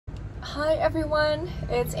Hi everyone,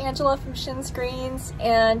 it's Angela from Shin Greens,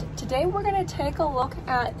 and today we're going to take a look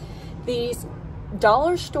at these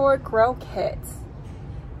dollar store grow kits,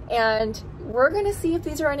 and we're going to see if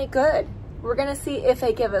these are any good. We're going to see if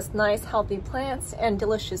they give us nice healthy plants and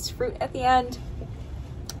delicious fruit at the end.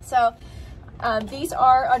 So these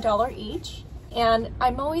are $1 each, and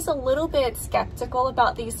I'm always a little bit skeptical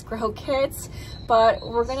about these grow kits, but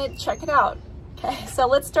we're going to check it out. Okay, so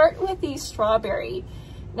let's start with the strawberry.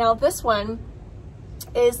 Now this one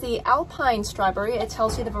is the Alpine strawberry. It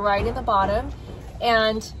tells you the variety in the bottom.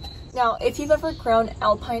 And now if you've ever grown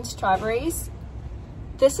Alpine strawberries,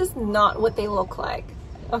 this is not what they look like.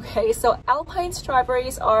 Okay, so Alpine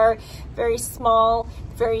strawberries are very small,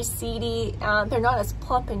 very seedy. They're not as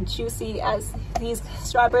plump and juicy as these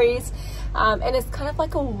strawberries. And it's kind of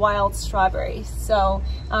like a wild strawberry. So,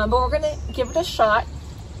 but we're gonna give it a shot.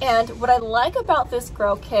 And what I like about this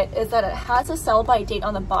grow kit is that it has a sell-by date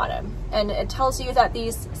on the bottom, and it tells you that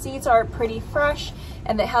these seeds are pretty fresh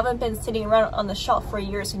and they haven't been sitting around on the shelf for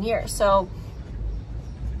years and years. So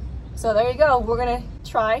there you go. We're gonna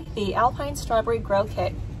try the Alpine Strawberry Grow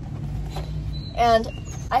Kit. And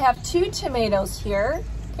I have 2 tomatoes here.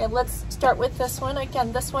 Okay, let's start with this one.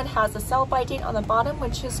 Again, this one has a sell-by date on the bottom,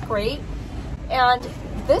 which is great. And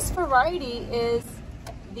this variety is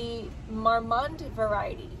the Marmande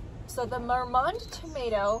variety. So the Marmande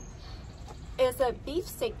tomato is a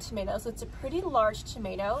beefsteak tomato, so it's a pretty large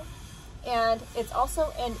tomato, and it's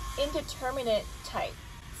also an indeterminate type.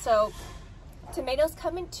 So tomatoes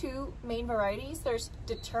come in 2 main varieties. There's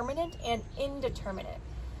determinate and indeterminate.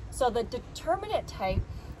 So the determinate type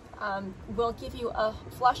will give you a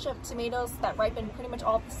flush of tomatoes that ripen pretty much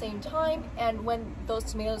all at the same time, and when those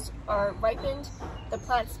tomatoes are ripened, the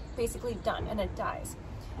plant's basically done and it dies.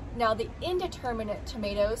 Now the indeterminate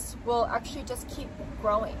tomatoes will actually just keep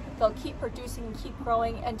growing. They'll keep producing and keep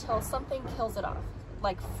growing until something kills it off,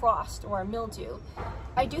 like frost or mildew.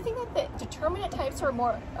 I do think that the determinate types are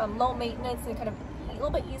more low maintenance and kind of a little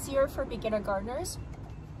bit easier for beginner gardeners.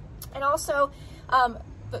 And also,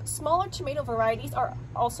 the smaller tomato varieties are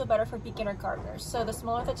also better for beginner gardeners. So the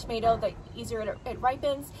smaller the tomato, the easier it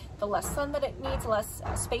ripens, the less sun that it needs, the less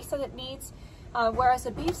space that it needs. Whereas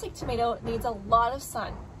a beefsteak tomato needs a lot of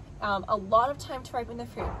sun. A lot of time to ripen the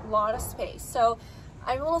fruit, a lot of space. So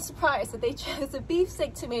I'm a little surprised that they chose a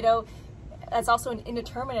beefsteak tomato as also an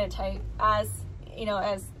indeterminate type as, you know,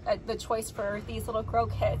 as the choice for these little grow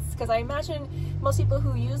kits. Because I imagine most people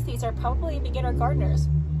who use these are probably beginner gardeners.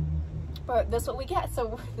 But this is what we get,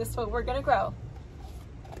 so this is what we're gonna grow.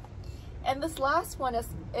 And this last one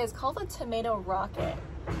is called a tomato rocket.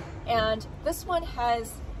 And this one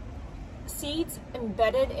has seeds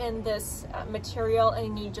embedded in this material,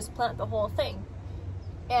 and you just plant the whole thing.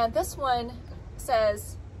 And this one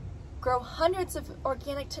says, grow hundreds of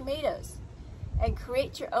organic tomatoes and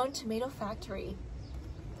create your own tomato factory.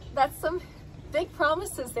 That's some big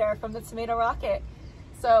promises there from the tomato rocket.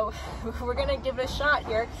 So we're gonna give it a shot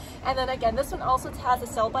here. And then again, this one also has a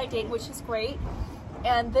sell-by date, which is great.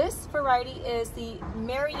 And this variety is the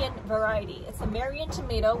Marion variety. It's a Marion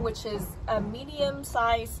tomato, which is a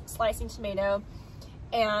medium-sized slicing tomato,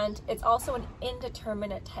 and it's also an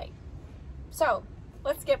indeterminate type. So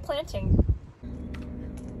let's get planting.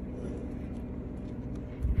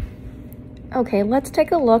 Okay, let's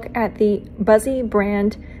take a look at the Buzzy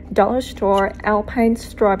brand dollar store Alpine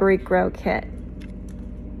Strawberry Grow Kit.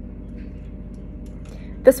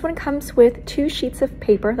 This one comes with 2 sheets of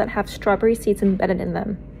paper that have strawberry seeds embedded in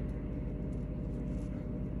them.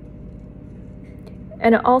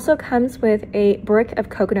 And it also comes with a brick of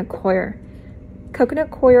coconut coir.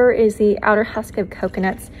 Coconut coir is the outer husk of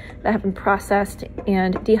coconuts that have been processed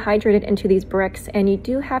and dehydrated into these bricks, and you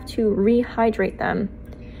do have to rehydrate them.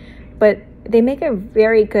 But they make a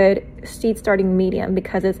very good seed starting medium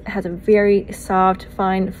because it has a very soft,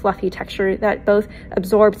 fine, fluffy texture that both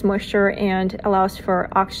absorbs moisture and allows for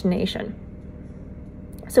oxygenation.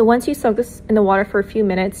 So once you soak this in the water for a few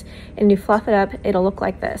minutes and you fluff it up, it'll look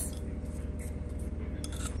like this.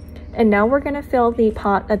 And now we're gonna fill the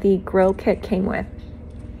pot that the grow kit came with.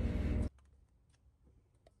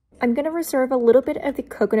 I'm gonna reserve a little bit of the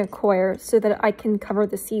coconut coir so that I can cover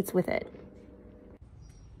the seeds with it.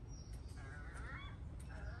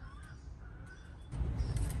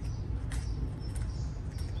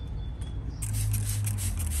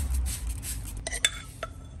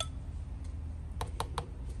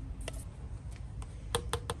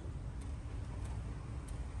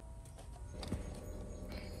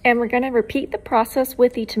 And we're going to repeat the process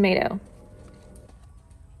with the tomato.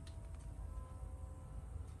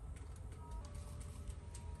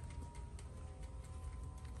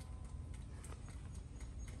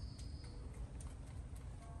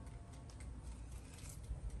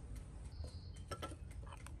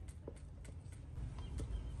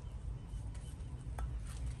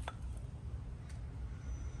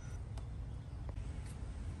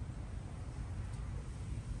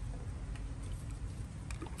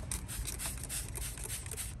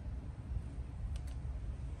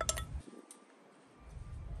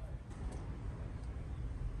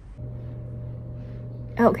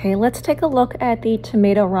 Okay, let's take a look at the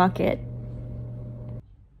tomato rocket.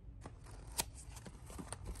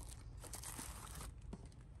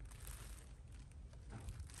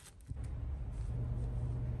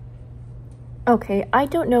 Okay, I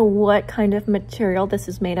don't know what kind of material this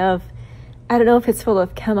is made of. I don't know if it's full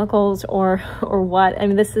of chemicals or what. I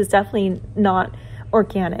mean, this is definitely not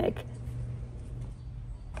organic.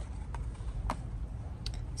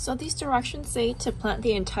 So these directions say to plant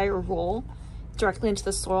the entire roll directly into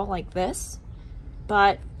the soil like this,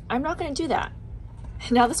 but I'm not going to do that.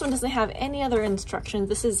 Now this one doesn't have any other instructions.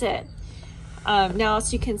 This is it. Now,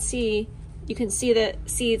 as you can see that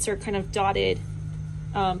seeds are kind of dotted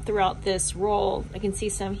throughout this roll. I can see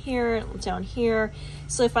some here, down here.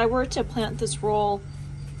 So if I were to plant this roll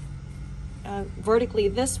vertically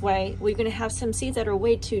this way, we're going to have some seeds that are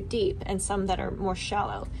way too deep and some that are more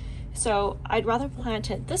shallow. So I'd rather plant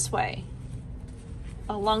it this way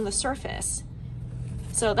along the surface.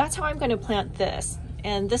 So that's how I'm going to plant this.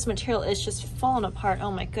 And this material is just falling apart.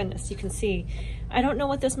 Oh my goodness, you can see. I don't know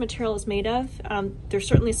what this material is made of. There's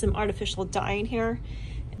certainly some artificial dye in here.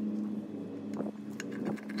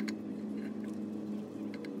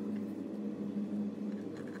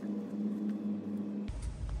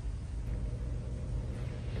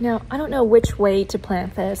 Now, I don't know which way to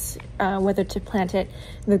plant this, whether to plant it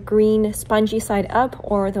the green spongy side up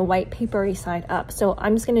or the white papery side up. So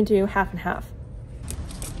I'm just going to do half and half.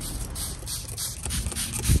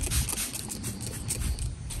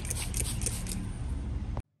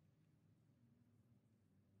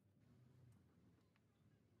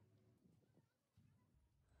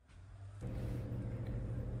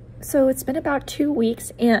 So it's been about 2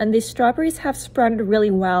 weeks and the strawberries have sprouted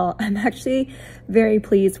really well. I'm actually very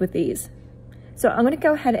pleased with these. So I'm going to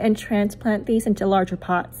go ahead and transplant these into larger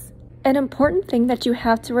pots. An important thing that you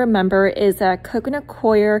have to remember is that coconut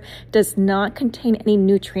coir does not contain any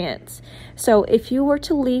nutrients. So if you were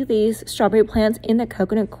to leave these strawberry plants in the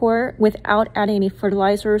coconut coir without adding any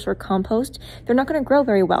fertilizers or compost, they're not going to grow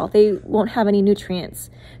very well. They won't have any nutrients.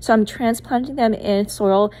 So I'm transplanting them in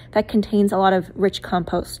soil that contains a lot of rich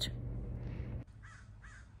compost.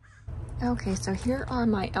 Okay, so here are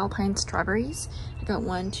my alpine strawberries. I got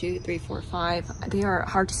 1, 2, 3, 4, 5. They are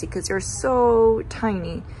hard to see because they're so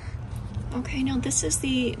tiny. Okay, now this is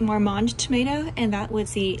the Marmande tomato, and that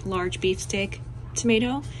was the large beefsteak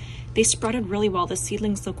tomato. They sprouted really well. The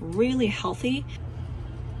seedlings look really healthy.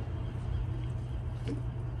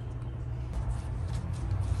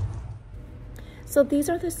 So these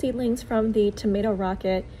are the seedlings from the tomato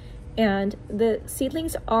rocket, and the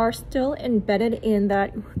seedlings are still embedded in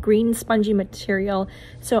that green spongy material.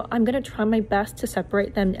 So I'm going to try my best to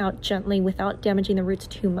separate them out gently without damaging the roots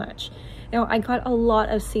too much. Now, I got a lot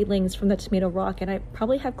of seedlings from the tomato rocket. I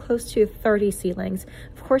probably have close to 30 seedlings.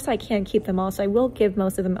 Of course, I can't keep them all, so I will give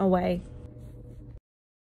most of them away.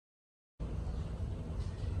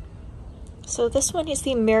 So this one is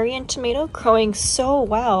the Marion tomato, growing so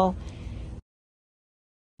well.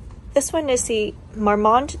 This one is the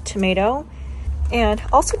Marmande tomato, and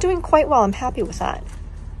also doing quite well. I'm happy with that.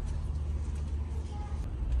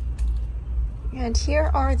 And here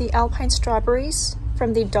are the alpine strawberries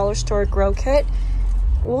from the dollar store grow kit.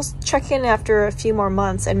 We'll check in after a few more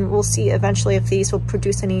months and we'll see eventually if these will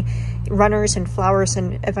produce any runners and flowers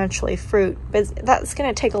and eventually fruit, but that's going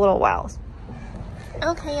to take a little while.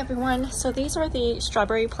 Okay everyone, so these are the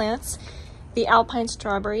strawberry plants, the alpine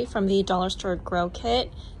strawberry from the dollar store grow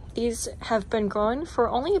kit. These have been growing for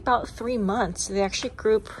only about 3 months. They actually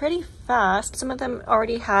grew pretty fast. Some of them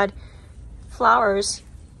already had flowers,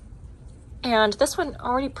 and this one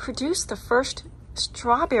already produced the first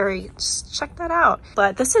strawberry. Just check that out.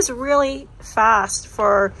 But this is really fast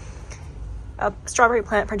for a strawberry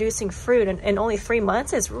plant producing fruit in only 3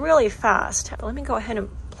 months. It's really fast. Let me go ahead and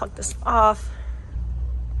pluck this off.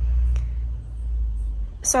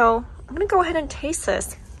 So I'm gonna go ahead and taste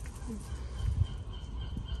this.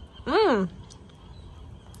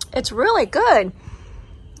 It's really good.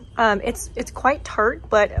 It's quite tart,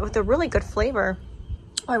 but with a really good flavor.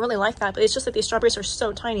 Oh, I really like that, but it's just that these strawberries are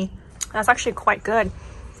so tiny. That's actually quite good.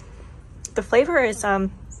 The flavor is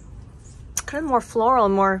kind of more floral,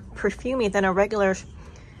 more perfumey than a regular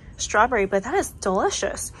strawberry, but that is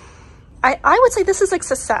delicious. I would say this is a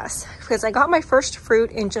success because I got my first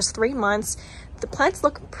fruit in just 3 months. The plants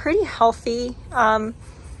look pretty healthy.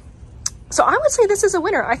 So I would say this is a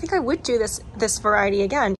winner. I think I would do this variety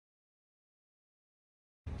again.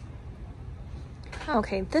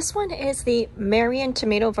 Okay, this one is the Marion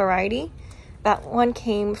tomato variety. That one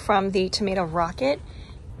came from the tomato rocket.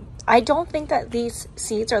 I don't think that these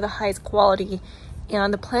seeds are the highest quality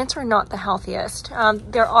and the plants are not the healthiest.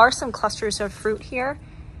 There are some clusters of fruit here,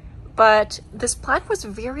 but this plant was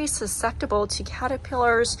very susceptible to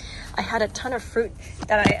caterpillars. I had a ton of fruit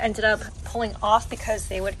that I ended up pulling off because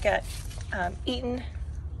they would get eaten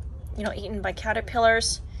by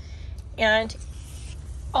caterpillars. And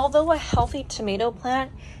although a healthy tomato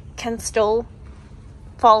plant can still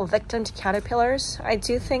fall victim to caterpillars, I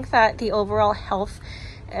do think that the overall health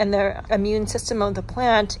and the immune system of the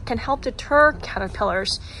plant can help deter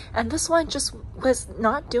caterpillars. And this one just was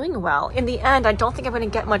not doing well. In the end, I don't think I'm going to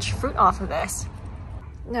get much fruit off of this.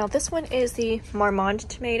 Now this one is the Marmande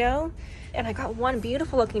tomato, and I got one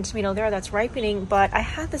beautiful looking tomato there that's ripening, but I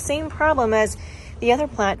had the same problem as the other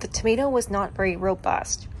plant. The tomato was not very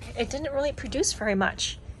robust. It didn't really produce very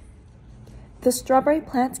much. The strawberry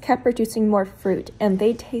plants kept producing more fruit, and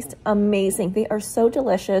they taste amazing. They are so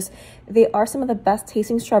delicious. They are some of the best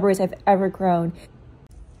tasting strawberries I've ever grown.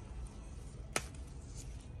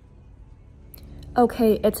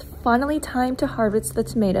 Okay, it's finally time to harvest the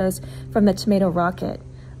tomatoes from the tomato rocket.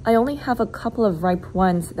 I only have a couple of ripe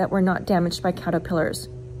ones that were not damaged by caterpillars.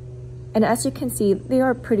 And as you can see, they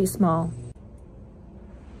are pretty small.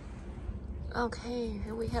 Okay,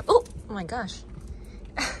 here we have, oh my gosh.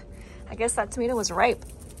 I guess that tomato was ripe.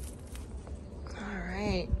 All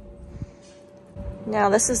right. Now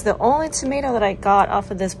this is the only tomato that I got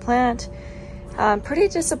off of this plant. Pretty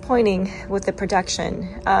disappointing with the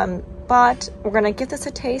production, but we're gonna give this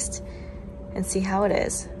a taste and see how it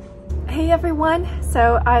is. Hey everyone,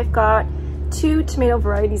 so I've got two tomato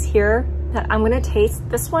varieties here that I'm gonna taste.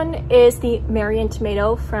 This one is the Marion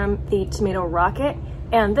tomato from the tomato rocket,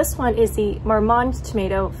 and this one is the Marmande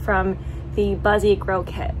tomato from the Buzzy Grow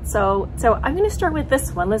Kit. So I'm gonna start with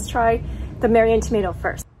this one. Let's try the Marion tomato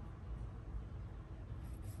first.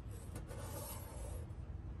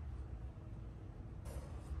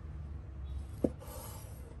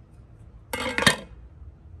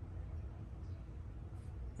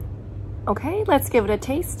 Okay, let's give it a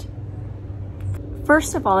taste.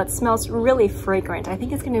 First of all, it smells really fragrant. I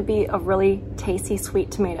think it's gonna be a really tasty, sweet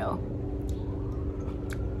tomato.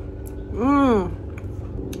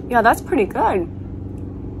 Yeah, that's pretty good.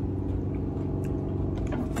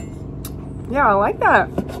 Yeah, I like that.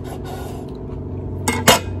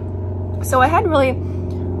 So I had really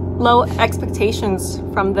low expectations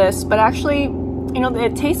from this, but actually, you know,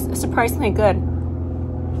 it tastes surprisingly good.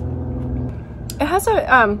 It has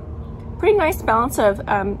a pretty nice balance of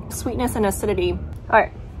sweetness and acidity. All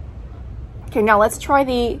right. Okay, now let's try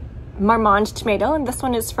the Marmande tomato, and this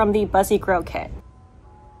one is from the Buzzy Grow Kit.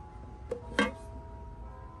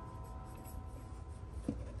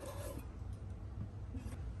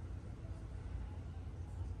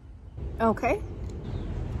 Okay.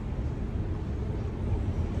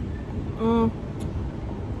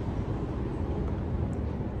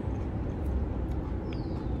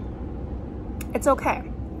 It's okay.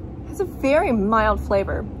 It's a very mild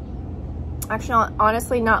flavor. Actually,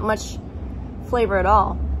 honestly, not much flavor at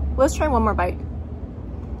all. Let's try one more bite.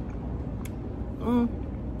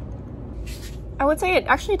 I would say it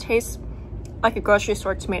actually tastes like a grocery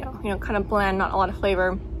store tomato, you know, kind of bland, not a lot of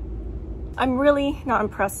flavor. I'm really not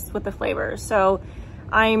impressed with the flavor, so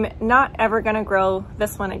I'm not ever gonna grow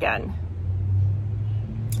this one again.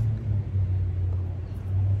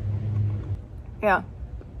 Yeah,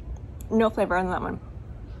 no flavor in that one.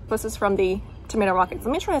 This is from the tomato rockets.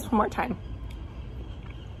 Let me try this one more time.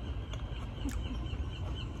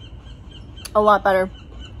 A lot better.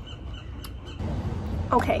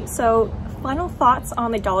 Okay, so final thoughts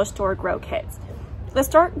on the dollar store grow kits. Let's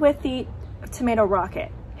start with the tomato rocket.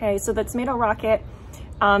 Okay, so the tomato rocket,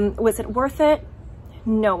 was it worth it?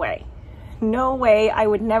 No way. No way. I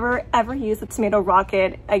would never ever use the tomato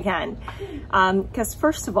rocket again. Because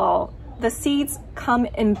first of all, the seeds come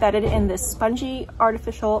embedded in this spongy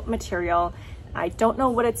artificial material. I don't know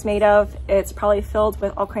what it's made of. It's probably filled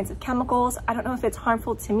with all kinds of chemicals. I don't know if it's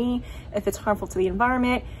harmful to me, if it's harmful to the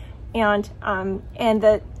environment. And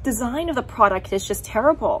the design of the product is just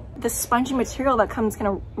terrible. The spongy material that comes kind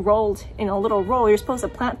of rolled in a little roll, you're supposed to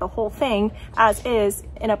plant the whole thing as is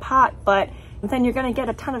in a pot, but then you're gonna get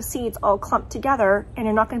a ton of seeds all clumped together and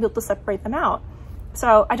you're not gonna be able to separate them out.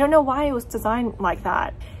 So I don't know why it was designed like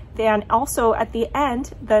that. Then also at the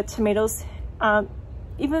end, the tomatoes,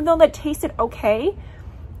 even though they tasted okay,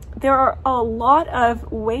 there are a lot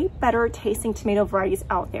of way better tasting tomato varieties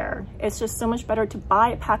out there. It's just so much better to buy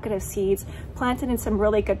a packet of seeds, plant it in some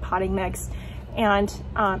really good potting mix, and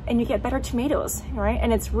you get better tomatoes, right?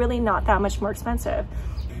 And it's really not that much more expensive.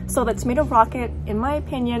 So the tomato rocket, in my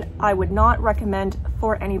opinion, I would not recommend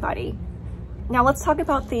for anybody. Now let's talk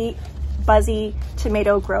about the Buzzy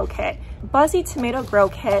Tomato Grow Kit. Buzzy Tomato Grow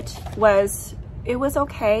Kit was it was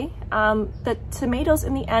okay. The tomatoes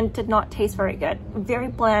in the end did not taste very good. Very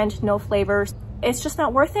bland, no flavors. It's just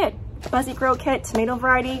not worth it. Buzzy Grow Kit, tomato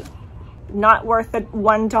variety, not worth the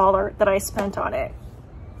 $1 that I spent on it.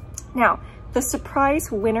 Now, the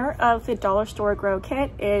surprise winner of the dollar store grow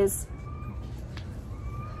kit is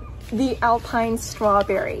the Alpine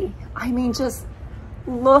strawberry. I mean, just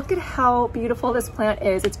look at how beautiful this plant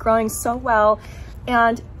is. It's growing so well.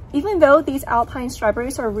 And even though these Alpine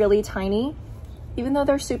strawberries are really tiny, even though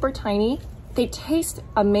they're super tiny, they taste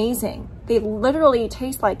amazing. They literally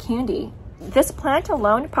taste like candy. This plant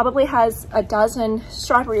alone probably has a dozen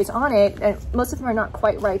strawberries on it, and most of them are not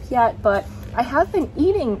quite ripe yet, but I have been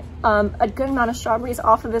eating a good amount of strawberries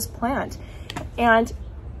off of this plant. And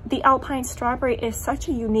the Alpine strawberry is such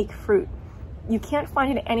a unique fruit. You can't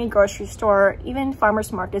find it at any grocery store. Even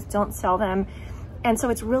farmers markets don't sell them. And so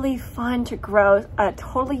it's really fun to grow a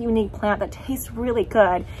totally unique plant that tastes really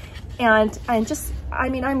good. And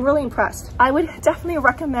I'm really impressed. I would definitely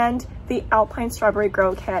recommend the Alpine strawberry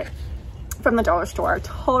grow kit from the dollar store.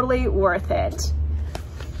 Totally worth it.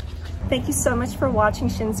 Thank you so much for watching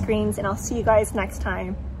Shin Screens, and I'll see you guys next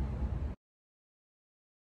time.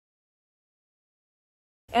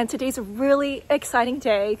 And today's a really exciting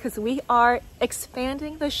day because we are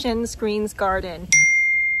expanding the Shin Screens garden.